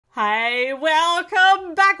Hey,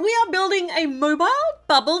 welcome back. We are building a mobile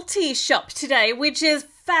bubble tea shop today, which is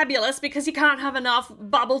fabulous because you can't have enough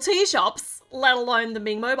bubble tea shops, let alone them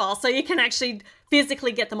being mobile, so you can actually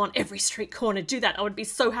physically get them on every street corner. Do that. I would be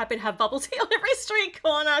so happy to have bubble tea on every street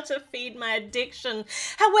corner to feed my addiction.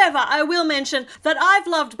 However, I will mention that I've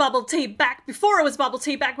loved bubble tea back before it was bubble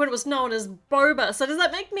tea, back when it was known as boba. So does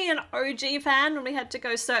that make me an OG fan when we had to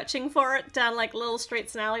go searching for it down like little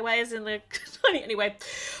streets and alleyways in the... Anyway,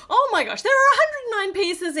 oh my gosh, there are 109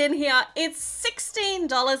 pieces in here. It's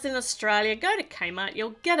 $16 in Australia. Go to Kmart,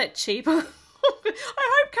 you'll get it cheaper. I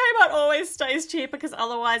hope Kmart always stays cheaper because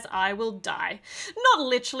otherwise I will die. Not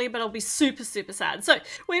literally, but I'll be super, super sad. So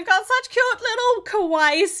we've got such cute little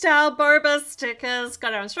kawaii style boba stickers,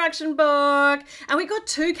 got our instruction book, and we've got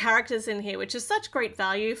two characters in here, which is such great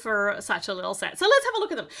value for such a little set. So let's have a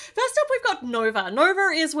look at them. First up, we've got Nova.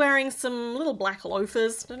 Nova is wearing some little black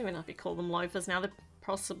loafers. I don't even know if you call them loafers now. They're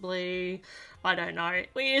possibly... I don't know.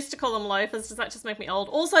 We used to call them loafers. Does that just make me old?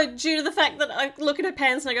 Also, due to the fact that I look at her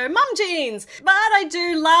pants and I go, mum jeans! But I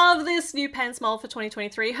do love this new pants mold for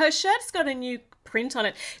 2023. Her shirt's got a new print on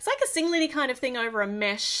it. It's like a singlety kind of thing over a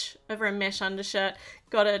mesh undershirt.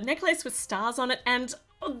 Got a necklace with stars on it, and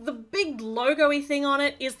the big logo-y thing on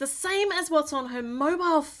it is the same as what's on her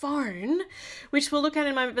mobile phone, which we'll look at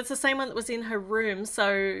in a moment, but it's the same one that was in her room.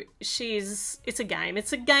 So it's a game.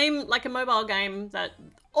 It's a game, like a mobile game that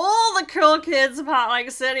all the cool kids apart like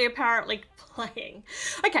City apparently playing.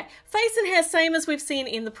 Okay, face and hair, same as we've seen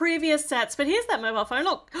in the previous sets, but here's that mobile phone.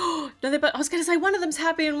 Look, no, I was going to say one of them's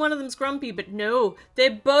happy and one of them's grumpy, but no,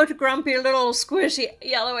 they're both grumpy little squishy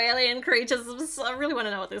yellow alien creatures. I really want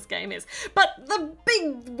to know what this game is. But the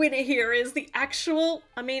big winner here is the actual,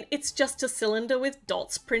 I mean, it's just a cylinder with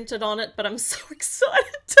dots printed on it, but I'm so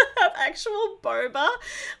excited to have actual boba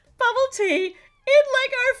bubble tea in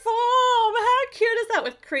Lego form! How cute is that,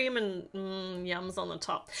 with cream and yums on the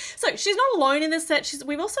top? So she's not alone in this set.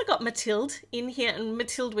 We've also got Mathilde in here, and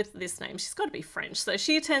Mathilde with this name, she's got to be French. So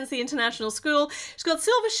she attends the international school. She's got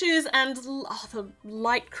silver shoes and the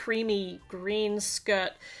light creamy green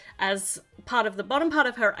skirt as part of the bottom part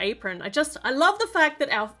of her apron. I love the fact that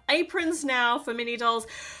our aprons now for mini dolls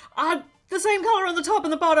are the same color on the top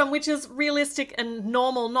and the bottom, which is realistic and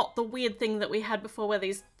normal, not the weird thing that we had before where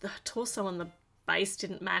the torso and the base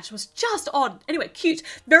didn't match. It was just odd. Anyway, cute.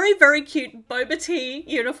 Very, very cute boba tea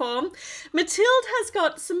uniform. Mathilde has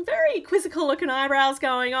got some very quizzical looking eyebrows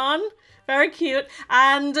going on. Very cute.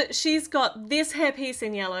 And she's got this hairpiece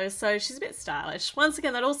in yellow, so she's a bit stylish. Once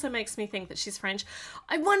again, that also makes me think that she's French.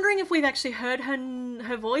 I'm wondering if we've actually heard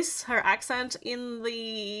her voice, her accent in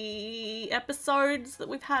the episodes that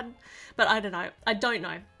we've had, but I don't know. I don't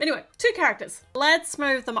know. Anyway, two characters. Let's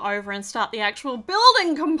move them over and start the actual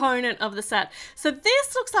building component of the set. So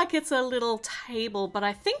this looks like it's a little table, but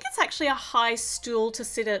I think it's actually a high stool to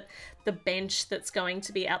sit at the bench that's going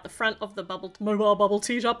to be out the front of the mobile bubble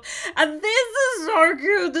tea shop. And this is so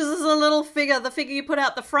cute. This is a little figure, the figure you put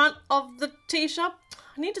out the front of the tea shop.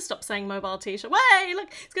 I need to stop saying mobile tea shop. Way,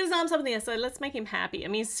 look, he's got his arms up in the air, so let's make him happy. I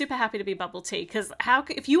mean, he's super happy to be bubble tea, because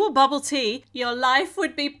if you were bubble tea, your life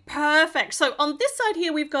would be perfect. So on this side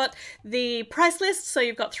here, we've got the price list. So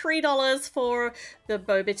you've got $3 for the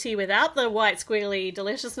boba tea without the white squiggly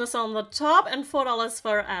deliciousness on the top, and $4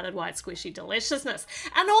 for added white squishy deliciousness.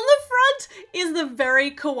 And on the front is the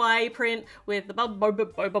very kawaii print with the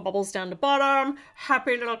boba bubbles down the bottom.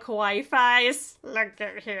 Happy little kawaii face. Look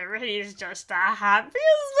at him, he's just the happiest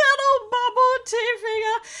little bubble tea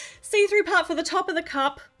figure. See-through part for the top of the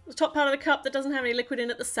cup. The top part of the cup that doesn't have any liquid in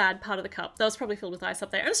it, the sad part of the cup. That was probably filled with ice up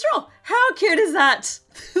there. And a straw. How cute is that?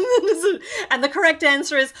 And the correct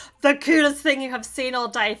answer is the cutest thing you have seen all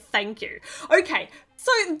day. Thank you. Okay.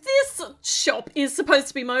 So this shop is supposed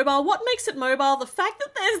to be mobile. What makes it mobile? The fact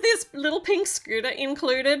that there's this little pink scooter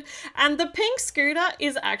included, and the pink scooter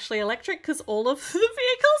is actually electric because all of the vehicles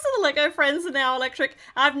of the Lego Friends are now electric.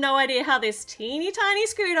 I have no idea how this teeny tiny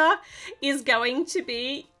scooter is going to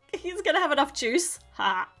be. He's going to have enough juice.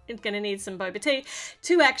 It's going to need some boba tea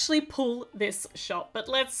to actually pull this shop. But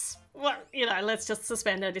let's just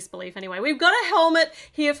suspend our disbelief anyway. We've got a helmet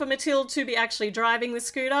here for Mathilde to be actually driving the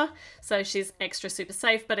scooter, so she's extra super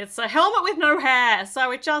safe, but it's a helmet with no hair,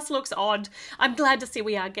 so it just looks odd. I'm glad to see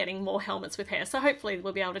we are getting more helmets with hair, so hopefully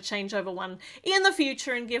we'll be able to change over one in the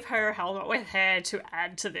future and give her a helmet with hair to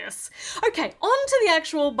add to this. Okay, on to the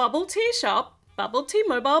actual bubble tea shop. Bubble tea,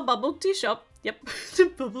 mobile bubble tea shop. Yep,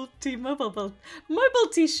 bubble tea, mobile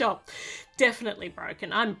tea shop. definitely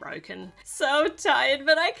broken. I'm broken. So tired,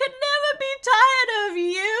 but I could never be tired of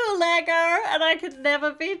you, Lego. And I could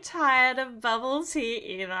never be tired of bubble tea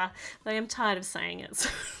either. Though I'm tired of saying it, so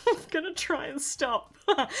I'm gonna try and stop.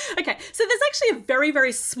 Okay, so there's actually a very,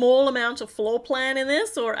 very small amount of floor plan in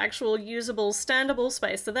this, or actual usable, standable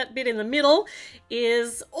space. So that bit in the middle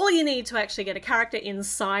is all you need to actually get a character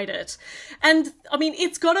inside it. And I mean,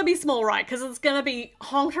 it's gotta be small, right? Because it's gonna be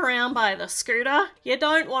honked around by the scooter. You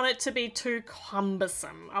don't want it to be too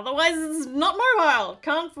cumbersome. Otherwise, it's not mobile.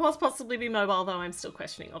 Can't possibly be mobile, though I'm still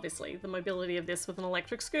questioning, obviously, the mobility of this with an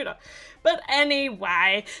electric scooter. But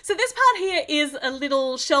anyway, so this part here is a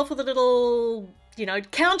little shelf with a little, you know,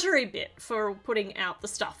 countery bit for putting out the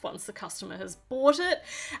stuff once the customer has bought it.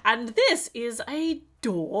 And this is a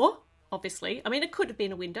door. Obviously. I mean, it could have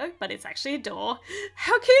been a window, but it's actually a door.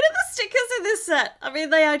 How cute are the stickers in this set? I mean,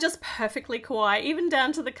 they are just perfectly kawaii, even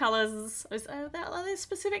down to the colours. Are there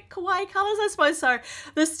specific kawaii colours? I suppose so.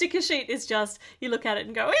 The sticker sheet is just, you look at it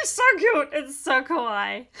and go, it's so cute, it's so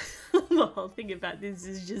kawaii. The whole thing about this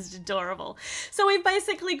is just adorable. So we've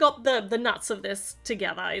basically got the nuts of this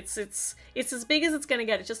together. It's as big as it's going to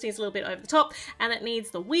get. It just needs a little bit over the top, and it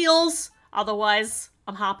needs the wheels. Otherwise,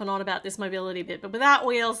 I'm harping on about this mobility bit, but without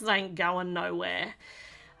wheels, it ain't going nowhere.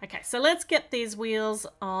 Okay, so let's get these wheels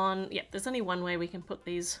on. Yep, there's only one way we can put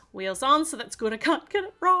these wheels on, so that's good. I can't get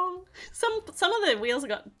it wrong. Some of the wheels have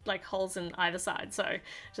got like holes in either side, so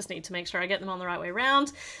just need to make sure I get them on the right way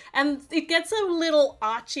around. And it gets a little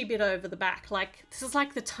archy bit over the back. Like, this is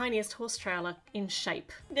like the tiniest horse trailer in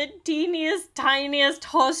shape. The teeniest, tiniest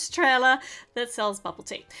horse trailer that sells bubble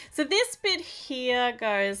tea. So this bit here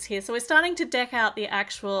goes here. So we're starting to deck out the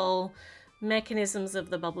actual mechanisms of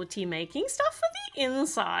the bubble tea making stuff for the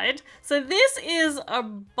inside. So this is a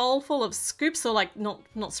bowl full of scoops, or like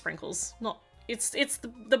not sprinkles, it's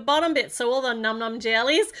the bottom bit, so all the num num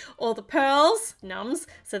jellies, all the pearls, nums,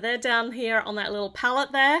 so they're down here on that little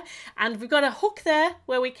pallet there, and we've got a hook there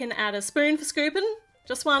where we can add a spoon for scooping,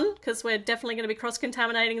 just one, because we're definitely going to be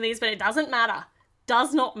cross-contaminating these, but it doesn't matter.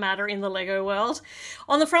 Does not matter in the Lego world.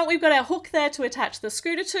 On the front, we've got our hook there to attach the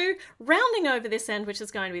scooter to, rounding over this end, which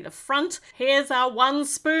is going to be the front. Here's our one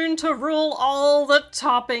spoon to rule all the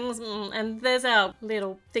toppings. And there's our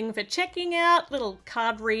little thing for checking out, little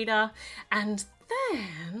card reader. And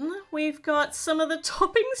then we've got some of the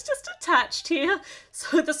toppings just attached here.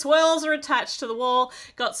 So the swirls are attached to the wall,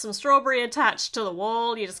 got some strawberry attached to the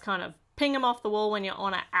wall. You just kind of ping them off the wall when you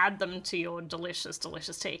want to add them to your delicious,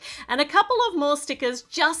 delicious tea. And a couple of more stickers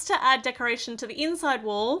just to add decoration to the inside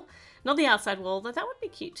wall. Not the outside wall, though that would be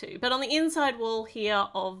cute too, but on the inside wall here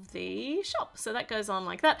of the shop. So that goes on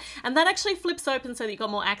like that. And that actually flips open so that you've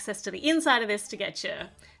got more access to the inside of this to get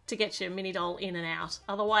your mini doll in and out.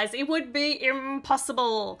 Otherwise, it would be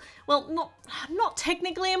impossible. Well, not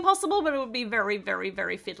technically impossible, but it would be very, very,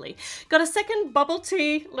 very fiddly. Got a second bubble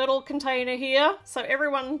tea little container here. So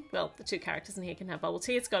everyone, well, the two characters in here can have bubble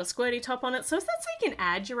tea. It's got a squirty top on it. So is that so you can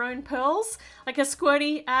add your own pearls? Like a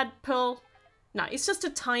squirty add pearl? No, it's just a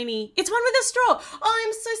tiny, it's one with a straw. Oh,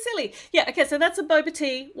 I'm so silly. Yeah, okay, so that's a boba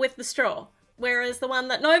tea with the straw. Whereas the one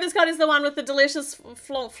that Nova's got is the one with the delicious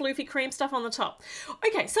floofy cream stuff on the top.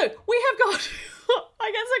 Okay, so we have got,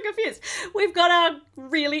 I get so confused. We've got our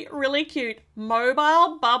really, really cute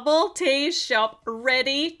mobile bubble tea shop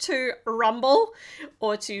ready to rumble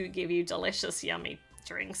or to give you delicious, yummy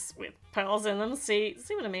drinks with pearls in them. See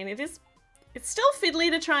what I mean? It's still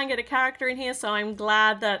fiddly to try and get a character in here, so I'm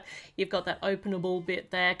glad that you've got that openable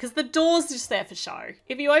bit there, because the door's just there for show.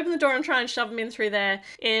 If you open the door and try and shove them in through there,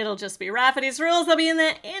 it'll just be Rafferty's rules. They'll be in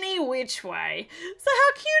there any which way. So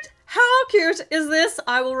how cute is this?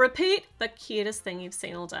 I will repeat, the cutest thing you've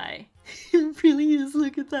seen all day. It really is,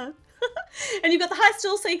 look at that. And you've got the high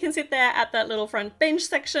stool so you can sit there at that little front bench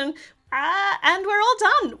section. And we're all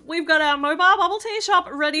done. We've got our mobile bubble tea shop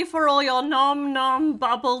ready for all your nom nom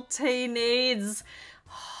bubble tea needs.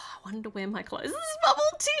 Oh, I wonder where my closest bubble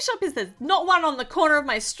tea shop is. There's not one on the corner of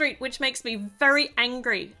my street, which makes me very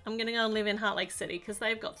angry. I'm gonna go and live in Heart Lake City because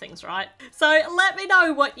they've got things right. So let me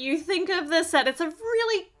know what you think of this set. It's a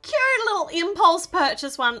really cute little impulse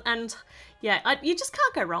purchase one, and yeah, you just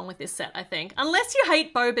can't go wrong with this set, I think. Unless you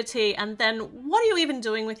hate boba tea, and then what are you even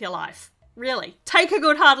doing with your life? Really, take a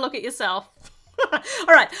good hard look at yourself. All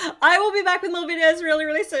right, I will be back with more videos really,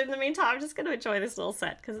 really soon. In the meantime, I'm just going to enjoy this little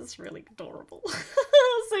set because it's really adorable.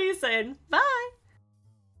 See you soon. Bye.